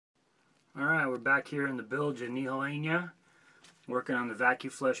Alright, we're back here in the bilge in Nehalennia, working on the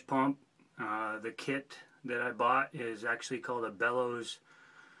Vacuflush pump. The kit that I bought is actually called a bellows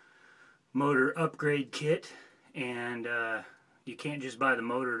motor upgrade kit, and you can't just buy the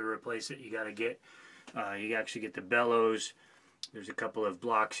motor to replace it. You actually get the bellows. There's a couple of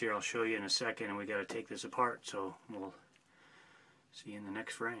blocks here I'll show you in a second, and we got to take this apart, so we'll see you in the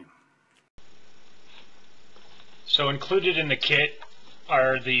next frame. So included in the kit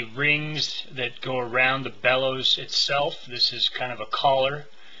are the rings that go around the bellows itself. This is kind of a collar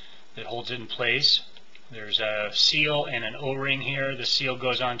that holds it in place. There's a seal and an O-ring here. The seal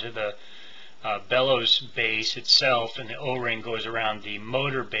goes onto the bellows base itself, and the O-ring goes around the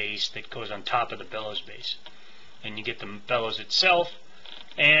motor base that goes on top of the bellows base. And you get the bellows itself,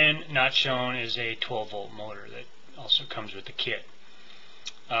 and not shown is a 12-volt motor that also comes with the kit.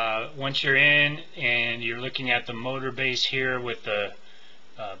 Once you're in and you're looking at the motor base here with the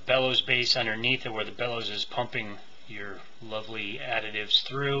bellows base underneath it, where the bellows is pumping your lovely additives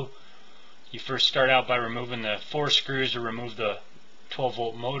through, you first start out by removing the 4 screws to remove the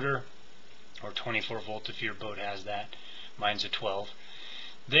 12-volt motor, or 24 volt if your boat has that. Mine's a 12.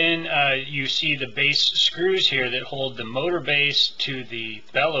 Then you see the base screws here that hold the motor base to the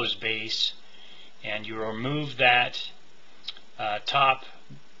bellows base, and you remove that top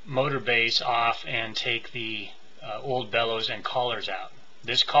motor base off and take the old bellows and collars out.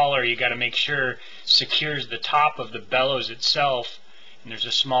 This collar, you got to make sure, secures the top of the bellows itself, and there's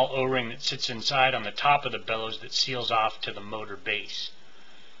a small O-ring that sits inside on the top of the bellows that seals off to the motor base.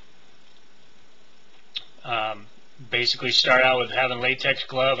 Basically start out with having latex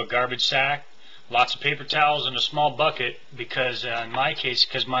glove, a garbage sack, lots of paper towels, and a small bucket, because in my case,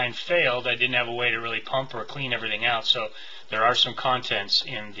 because mine failed, I didn't have a way to really pump or clean everything out, so there are some contents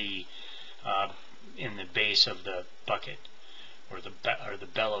in the base of the bucket, or the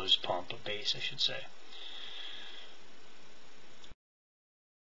bellows pump base, I should say.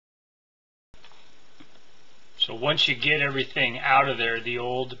 So once you get everything out of there, the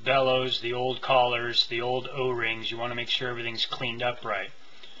old bellows, the old collars, the old O-rings, you want to make sure everything's cleaned up right.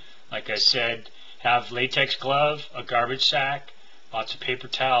 Like I said, have latex glove, a garbage sack, lots of paper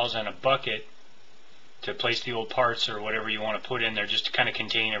towels, and a bucket to place the old parts or whatever you want to put in there, just to kind of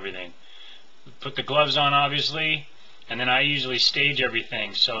contain everything. Put the gloves on, obviously, and then I usually stage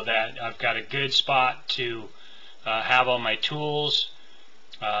everything so that I've got a good spot to have all my tools,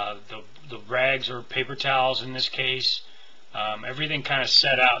 the rags or paper towels in this case, everything kind of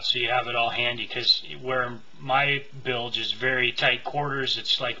set out so you have it all handy, because where my bilge is very tight quarters,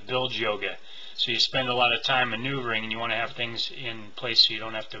 it's like bilge yoga, so you spend a lot of time maneuvering, and you want to have things in place so you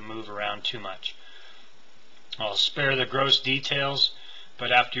don't have to move around too much. I'll spare the gross details,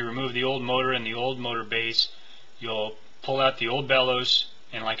 but after you remove the old motor and the old motor base, you'll pull out the old bellows,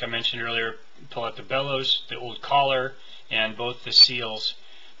 and like I mentioned earlier, pull out the bellows, the old collar, and both the seals,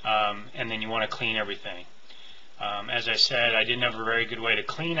 and then you want to clean everything. As I said, I didn't have a very good way to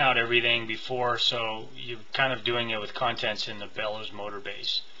clean out everything before, so you're kind of doing it with contents in the bellows motor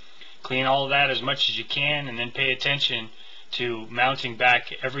base. Clean all of that as much as you can, and then pay attention to mounting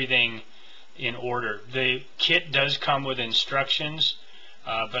back everything in order. The kit does come with instructions,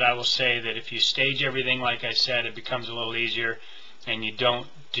 but I will say that if you stage everything like I said, it becomes a little easier, and you don't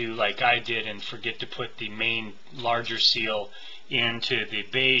do like I did and forget to put the main larger seal into the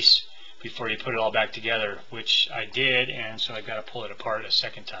base before you put it all back together, which I did, and so I got to pull it apart a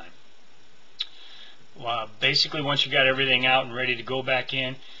second time. Well, basically once you got everything out and ready to go back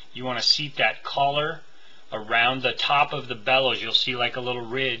in, you want to seat that collar around the top of the bellows. You'll see like a little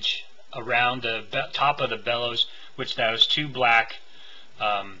ridge around the top of the bellows, which those 2 black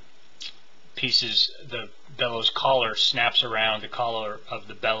pieces, the bellows collar snaps around the collar of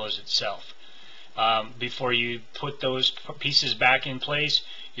the bellows itself. Before you put those pieces back in place,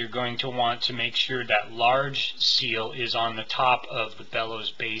 you're going to want to make sure that large seal is on the top of the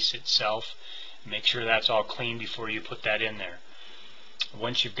bellows base itself. Make sure that's all clean before you put that in there.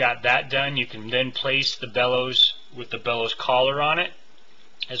 Once you've got that done, you can then place the bellows with the bellows collar on it,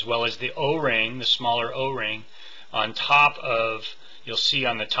 as well as the O-ring, the smaller O-ring, on top of, you'll see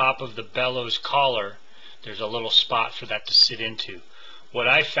on the top of the bellows collar, there's a little spot for that to sit into. What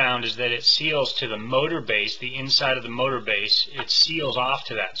I found is that it seals to the motor base, the inside of the motor base, it seals off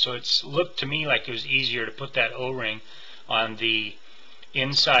to that. So it's looked to me like it was easier to put that O-ring on the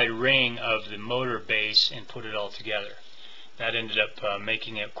inside ring of the motor base and put it all together. That ended up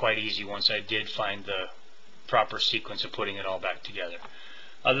making it quite easy once I did find the proper sequence of putting it all back together.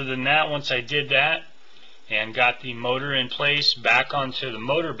 Other than that, once I did that and got the motor in place back onto the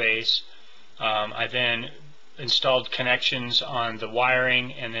motor base, I then installed connections on the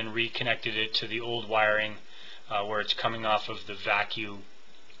wiring and then reconnected it to the old wiring where it's coming off of the Vacuflush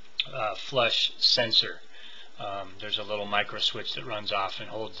sensor. There's a little micro switch that runs off and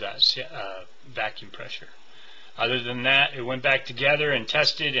holds that vacuum pressure. Other than that, it went back together and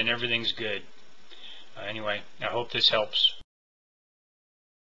tested and everything's good. Anyway, I hope this helps.